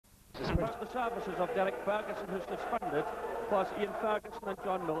without the services of Derek Ferguson, who's suspended, plus Ian Ferguson and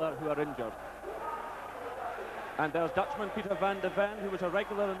John Miller, who are injured. And there's Dutchman Peter van de Ven, who was a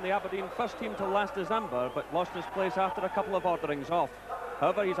regular in the Aberdeen first team till last December, but lost his place after a couple of orderings off.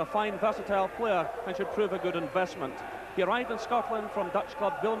 However, he's a fine, versatile player and should prove a good investment. He arrived in Scotland from Dutch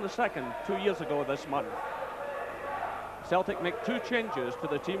club Willem II 2 years ago this month. Celtic make 2 changes to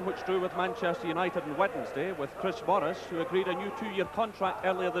the team, which drew with Manchester United on Wednesday, with Chris Morris, who agreed a new 2-year contract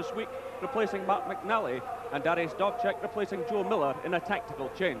earlier this week, replacing Mark McNally, and Darius Dovcek replacing Joe Miller in a tactical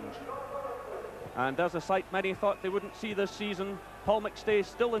change. And there's a sight many thought they wouldn't see this season. Paul McStay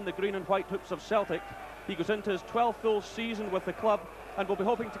still in the green and white hoops of Celtic. He goes into his 12th full season with the club and will be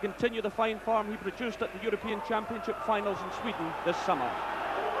hoping to continue the fine form he produced at the European Championship finals in Sweden this summer.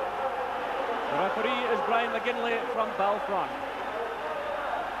 The referee is Brian McGinley from Balfron.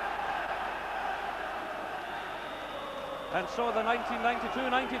 And so the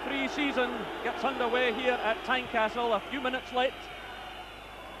 1992-93 season gets underway here at Tynecastle, a few minutes late.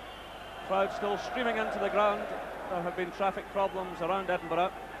 Crowd still streaming into the ground. There have been traffic problems around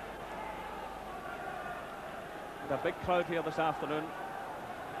Edinburgh. And a big crowd here this afternoon.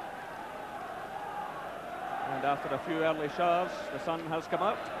 And after a few early showers, the sun has come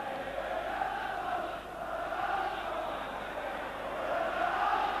out.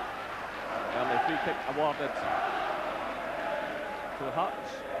 Early free kick awarded to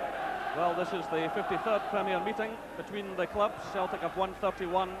Hearts. Well, this is the 53rd Premier meeting between the clubs. Celtic have won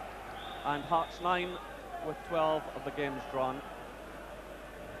 31 and Hearts 9, with 12 of the games drawn.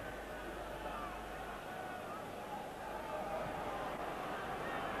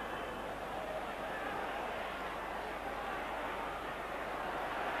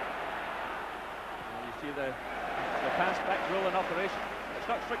 And you see the pass back rule in operation. It's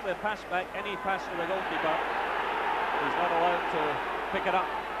not strictly a pass back. Any pass to the goalkeeper, he's not allowed to pick it up.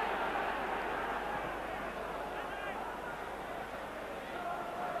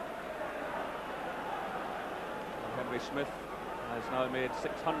 Smith has now made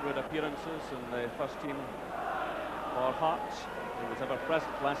 600 appearances in the first team for Hearts. He was ever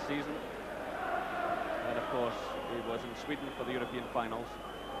present last season, and of course he was in Sweden for the European finals.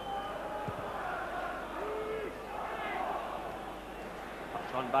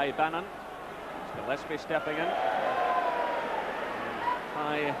 Touch on by Bannon. Gillespie stepping in.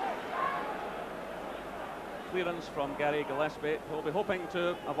 High clearance from Gary Gillespie, who will be hoping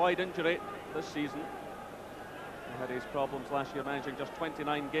to avoid injury this season. He had his problems last year, managing just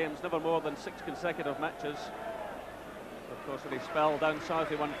 29 games, never more than 6 consecutive matches. Of course, in his spell down south,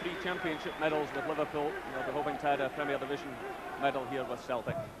 he won 3 championship medals with Liverpool. He'll be hoping to add a Premier Division medal here with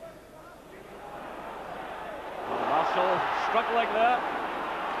Celtic. And Marshall struggling there.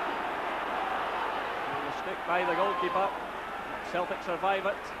 A mistake by the goalkeeper. Celtic survive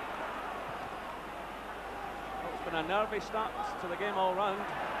it. Well, it's been a nervy start to the game all round.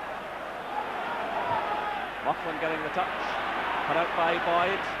 Laughlin getting the touch, put out by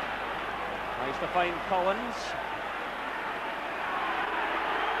Boyd. Nice to find Collins.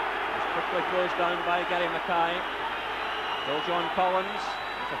 It's quickly closed down by Gary Mackay. Still John Collins,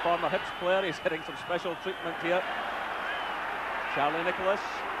 he's a former Hibs player, he's getting some special treatment here. Charlie Nicholas.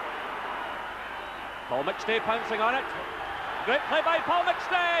 Paul McStay pouncing on it. Great play by Paul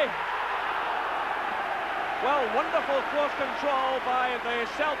McStay. Well, wonderful close control by the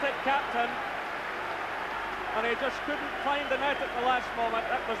Celtic captain. And he just couldn't find the net at the last moment.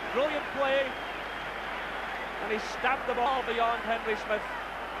 That was brilliant play. And he stabbed the ball beyond Henry Smith.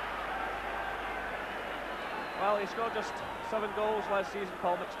 Well, he scored just 7 goals last season,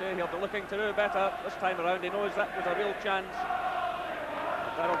 Paul McStay. He'll be looking to do better this time around. He knows that was a real chance.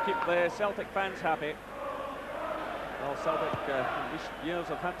 That'll keep the Celtic fans happy. Well, Celtic in recent years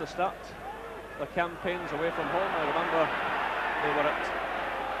have had to start their campaigns away from home. I remember they were at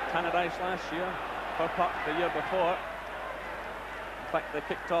Tannadice last year. Park the year before. In fact, they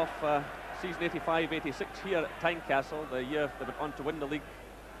kicked off season 85-86 here at Tynecastle, the year they went on to win the league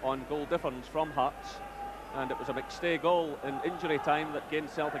on goal difference from Hearts, and it was a McStay goal in injury time that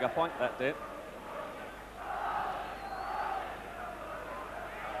gained Celtic a point that day.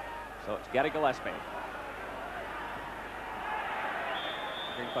 So it's Gary Gillespie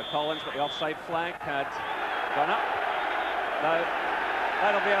looking for Collins, but the offside flag had gone up. Now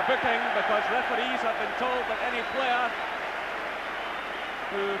that'll be a booking, because referees have been told that any player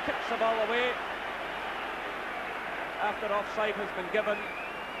who kicks the ball away after offside has been given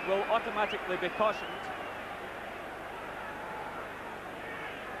will automatically be cautioned.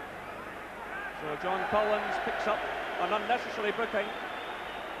 So John Collins picks up an unnecessary booking,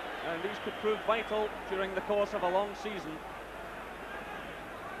 and these could prove vital during the course of a long season.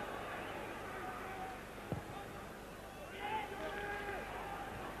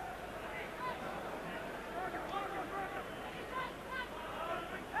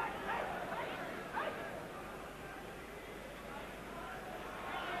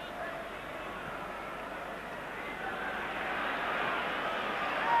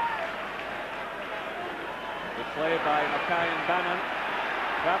 Play by Mackay and Bannon.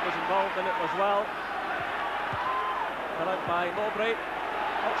 Grab was involved in it as well. Followed by Mowbray.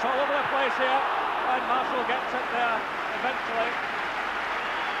 It's all over the place here. And Marshall gets it there eventually.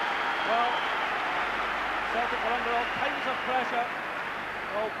 Well, Celtic were under all kinds of pressure.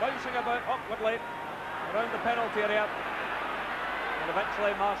 All bouncing about awkwardly around the penalty area. And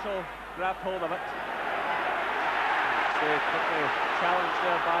eventually Marshall grabbed hold of it. Stay quickly challenged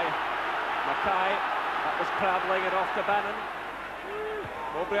there by Mackay. That was Crab laying it off to Bannon.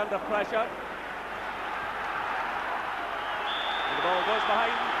 Mowbray under pressure. And the ball goes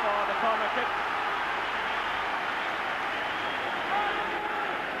behind for the corner kick.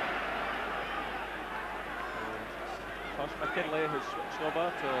 Tosh McKinlay, who's switched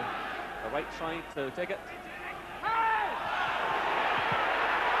over to the right side to take it.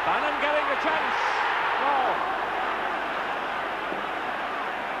 Bannon getting the chance. Oh.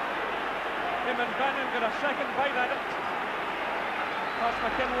 Him and Bannon got a second bite at it. Tosh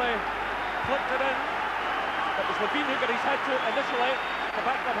McKinlay flicked it in. It was Levine who got his head to it initially. The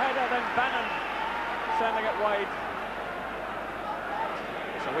backward header, then Bannon sending it wide.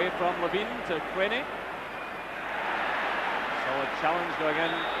 It's away from Levine to Craney. Solid challenge going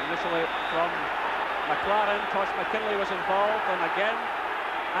in initially from McLaren. Tosh McKinlay was involved, and again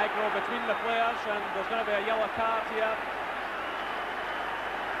aggro between the players, and there's going to be a yellow card here.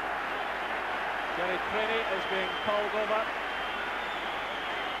 Jerry Craney is being called over.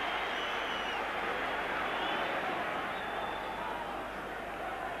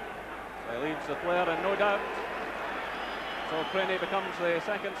 So he leaves the player in no doubt. So Craney becomes the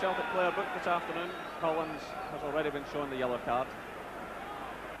second Celtic player booked this afternoon. Collins has already been shown the yellow card.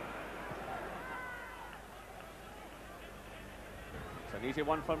 It's an easy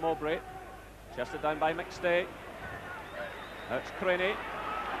one for Mowbray. Chested down by McStay. Now it's Craney.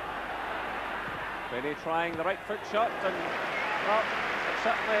 Craney trying the right foot shot, and well, it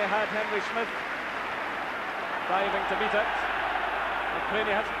certainly had Henry Smith diving to meet it. And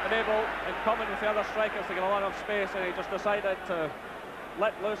Craney hasn't been able, in common with the other strikers, to get a lot of space, and he just decided to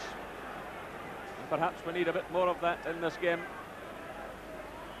let loose. And perhaps we need a bit more of that in this game.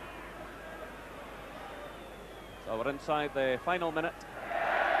 So we're inside the final minute.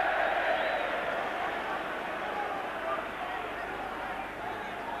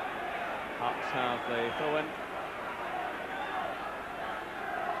 Hearts have the throw-in.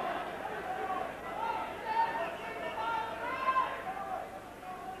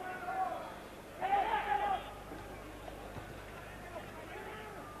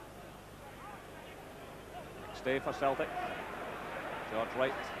 Stay for Celtic. George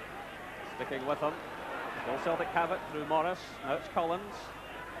Wright sticking with him. Will Celtic have it through Morris? Now it's Collins.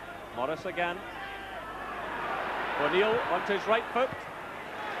 Morris again. O'Neill onto his right foot.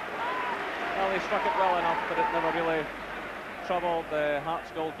 Well, he struck it well enough, but it never really troubled the Hearts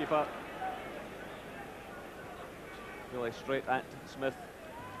goalkeeper. Really straight at Smith.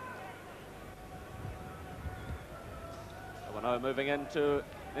 So we're now moving into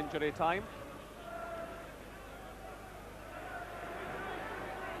injury time.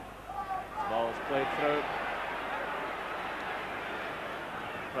 Ball's played through.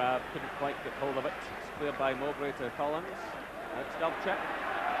 Crab couldn't quite get hold of it. It's cleared by Mowbray to Collins. That's Dovchek.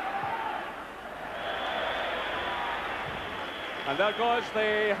 And there goes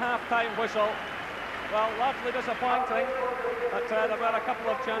the half-time whistle. Well, largely disappointing, but there were a couple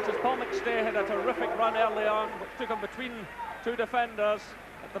of chances. Paul McStay had a terrific run early on, which took him between two defenders.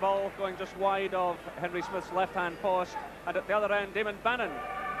 At the ball going just wide of Henry Smith's left-hand post. And at the other end, Damon Bannon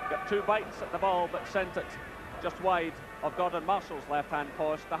got two bites at the ball, but sent it just wide of Gordon Marshall's left-hand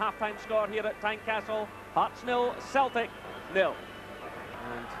post. The half-time score here at Tynecastle: Hearts 0, Celtic 0.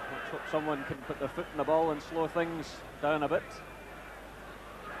 And let's hope someone can put their foot in the ball and slow things down a bit.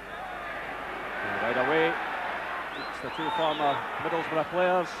 And right away, it's the two former Middlesbrough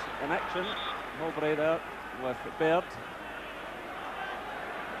players in action. Mowbray there with Baird.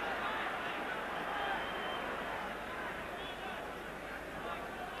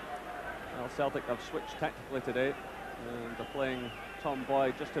 Well, Celtic have switched tactically today, and they're playing Tom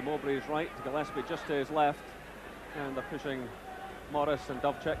Boyd just to Mowbray's right, Gillespie just to his left, and they're pushing Morris and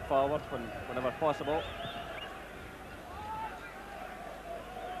Dovchek forward whenever possible.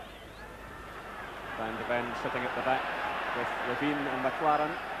 Van de Ven sitting at the back with Levine and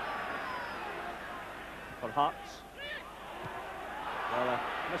McLaren for Hearts. Well, a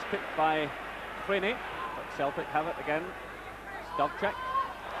miskick by Craney, but Celtic have it again. It's Dovchek.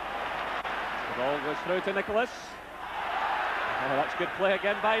 The ball goes through to Nicholas. Oh, that's good play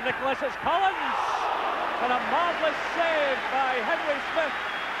again by Nicholas. It's Collins! And a marvellous save by Henry Smith.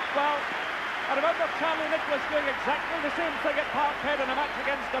 Well, I remember Charlie Nicholas doing exactly the same thing at Parkhead in a match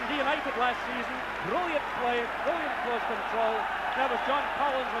against Dundee United last season. Brilliant play, brilliant close control. There was John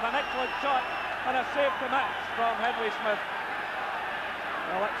Collins with an excellent shot and a save to match from Henry Smith.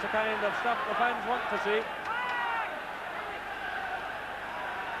 Well, that's the kind of stuff the fans want to see. The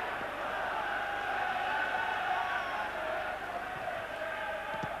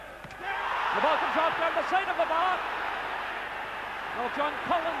ball comes off down the side of the bar. Well, John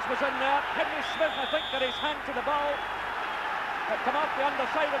Collins was in there. Henry Smith, I think, got his hand to the ball. It come off the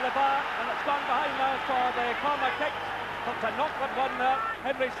underside of the bar, and it's gone behind now for the corner kick. It's a knock-on one there.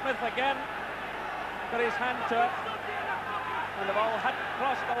 Henry Smith again got his hand to it, and the ball hadn't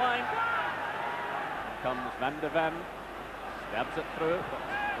crossed the line. Here comes Van de Ven, stabs it through, but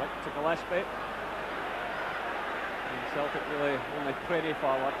right to Gillespie. And Celtic really only Craney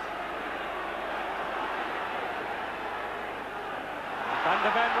forwards. Van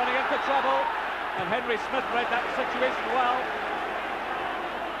de Ven running into trouble, and Henry Smith read that situation well.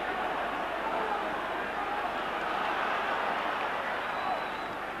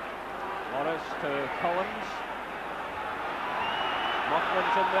 Morris to Collins.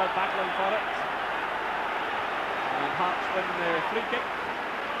 Moughlin's in there battling for it. And Hearts win the free kick.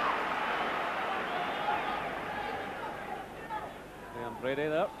 And Brady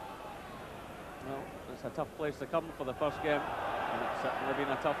there. Well, it's a tough place to come for the first game. And it's certainly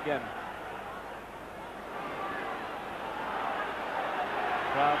been a tough game.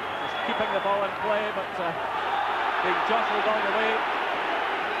 Crab just keeping the ball in play, but being jostled all the way.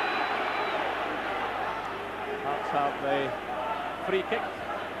 Hearts have the free kick.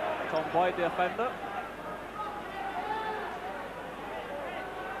 Tom Boyd, the offender.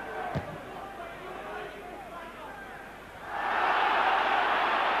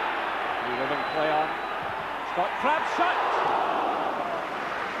 Moving play on. Scott Crab's shot.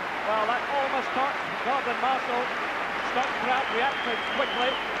 Well, that almost caught Gordon Marshall. Scott Crab reacted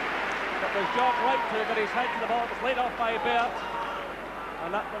quickly, but was John right to get his head to the ball. It was laid off by Baird,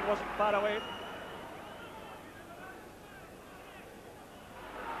 and that one wasn't far away.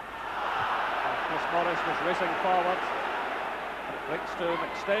 Chris Morris was racing forward. It brings to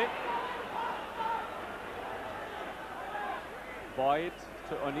McStay. Boyd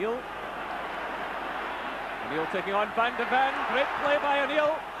to O'Neill. O'Neill taking on Van de Ven. Great play by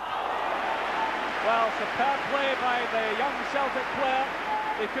O'Neill. Well, superb play by the young Celtic player.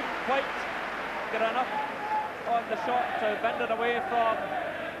 They couldn't quite get enough on the shot to bend it away from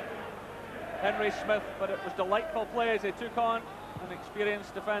Henry Smith, but it was delightful play as he took on an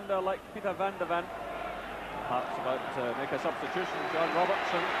experienced defender like Peter Van de Ven. Perhaps about to make a substitution. John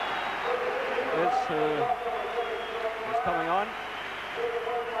Robertson is who is coming on.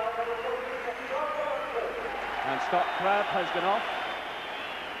 And Scott Crab has gone off.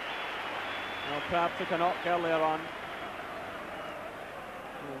 Well, Crab took a knock earlier on.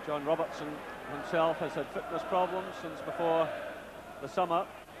 And John Robertson himself has had fitness problems since before the summer.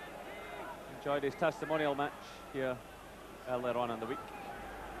 Enjoyed his testimonial match here earlier on in the week.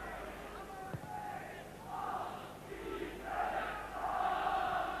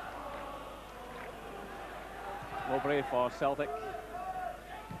 Mowbray for Celtic.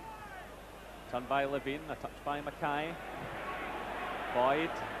 Turned by Levine, a touch by Mackay.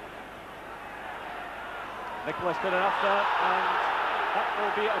 Boyd. Nicholas good enough there, and that will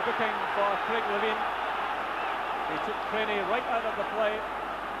be a booking for Craig Levine. He took Craney right out of the play,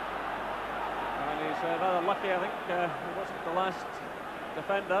 and he's rather lucky, I think, he wasn't the last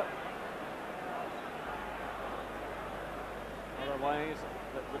defender. Otherwise,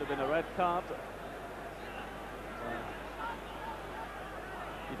 that would have been a red card.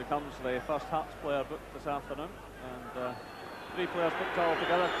 He becomes the first Hearts player booked this afternoon, and 3 players booked all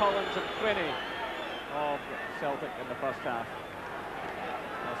together, Collins and Craney of Celtic in the first half.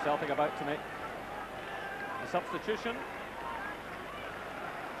 Now Celtic about to make a substitution.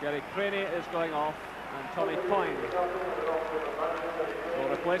 Jerry Craney is going off, and Tommy Coyne will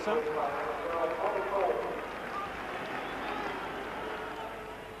replace him.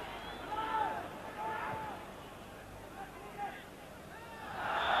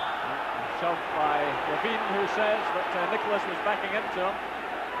 Shoved by Levine, who says that Nicholas was backing into him.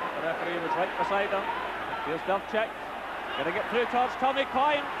 The referee was right beside him. Here's Dovcek, getting it through towards Tommy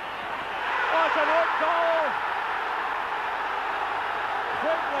Coyne. Oh, it's an own goal!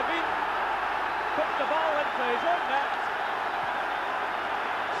 Craig Levine puts the ball into his own net.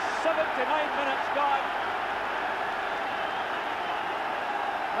 79 minutes gone.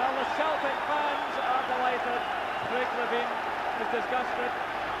 Well, the Celtic fans are delighted. Craig Levine is disgusted.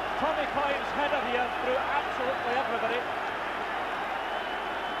 Tommy Coyne's header here threw absolutely everybody.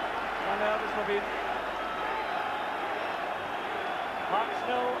 And there is Levine. Hearts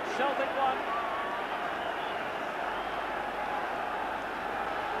 0, Celtic 1.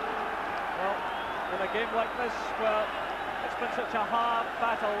 Well, in a game like this, where it's been such a hard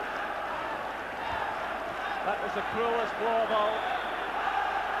battle, that was the cruelest blow of all.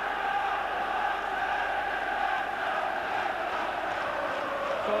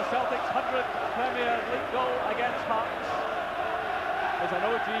 So Celtic's 100th Premier League goal against Hearts is an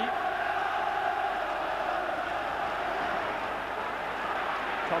OG.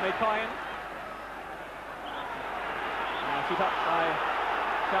 Tommy Coyne. Feet up by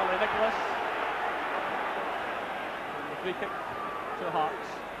Charlie Nicholas. And the free kick to Hearts.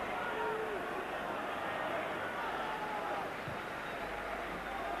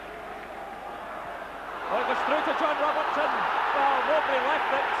 Well, it goes through to John Robertson. Well, nobody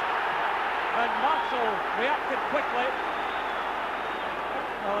left it. And Marshall reacted quickly.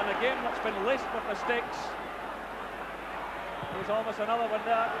 Well, in a game that's been laced with mistakes, there was almost another one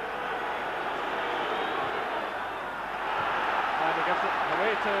there. And he gives it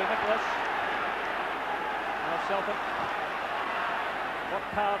away to Nicholas. Now Celtic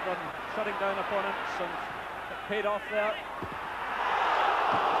worked hard on shutting down opponents, and it paid off there.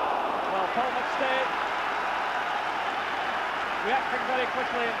 Well, Paul McStay reacting very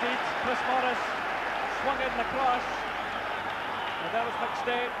quickly indeed. Chris Morris swung in the cross. And there was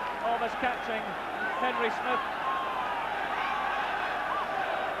McStay, almost catching Henry Smith.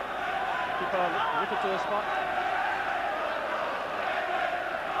 Keeper rooted to the spot.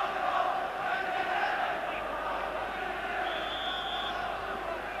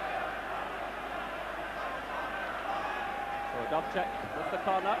 So Dubček with the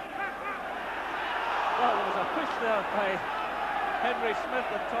corner. Well, there was a push there by Henry Smith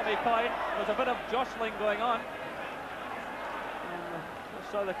and Tommy Coyne. There was a bit of jostling going on.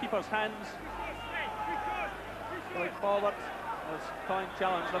 Saw the keeper's hands going forward as Coyne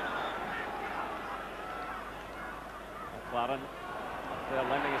challenged them. McLaren there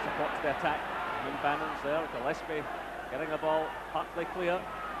lending his support to the attack. Bannon's there, Gillespie getting the ball partly clear.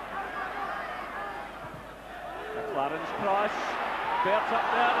 McLaren's cross, Baird up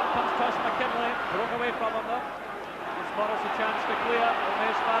there, and comes toss McKinlay, broke away from him though. Gives Morris a chance to clear, only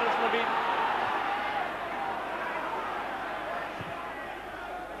as far as Levine.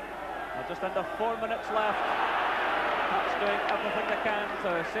 Just under 4 minutes left. Hearts doing everything they can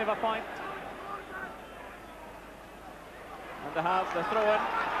to save a point. And they have the throw-in.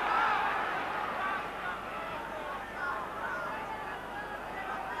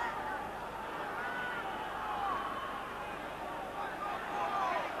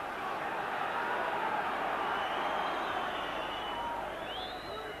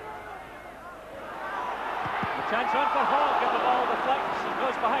 Chance on for Hogg, and the ball deflects and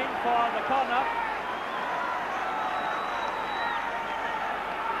goes behind for the corner.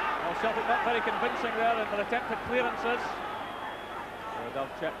 Well, Celtic not very convincing there in their attempted clearances. So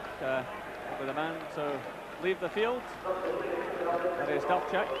Dubček will be the man to leave the field. That is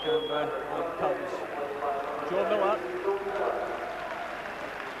Dubček, and on comes Joe Miller.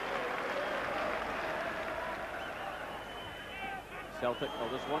 Celtic will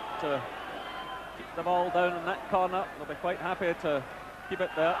just want to keep the ball down in that corner. They'll be quite happy to keep it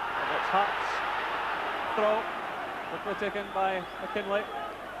there. And it's Hearts throw, quickly taken by McKinlay.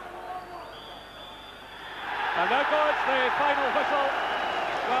 And there goes the final whistle.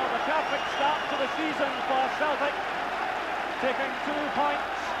 Well, the perfect start to the season for Celtic, taking 2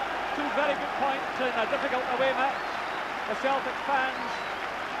 points, 2 very good points in a difficult away match. The Celtic fans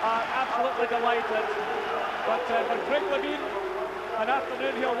are absolutely delighted. But for Craig Levine, an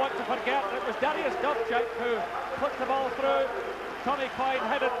afternoon he'll want to forget. It was Darius Dubček who put the ball through. Tommy Coyne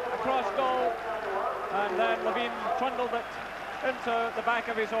headed across goal, and then Levine trundled it into the back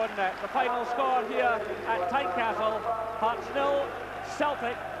of his own net. The final score here at Tynecastle: Hearts 0,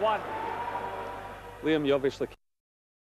 Celtic 1. Liam, you obviously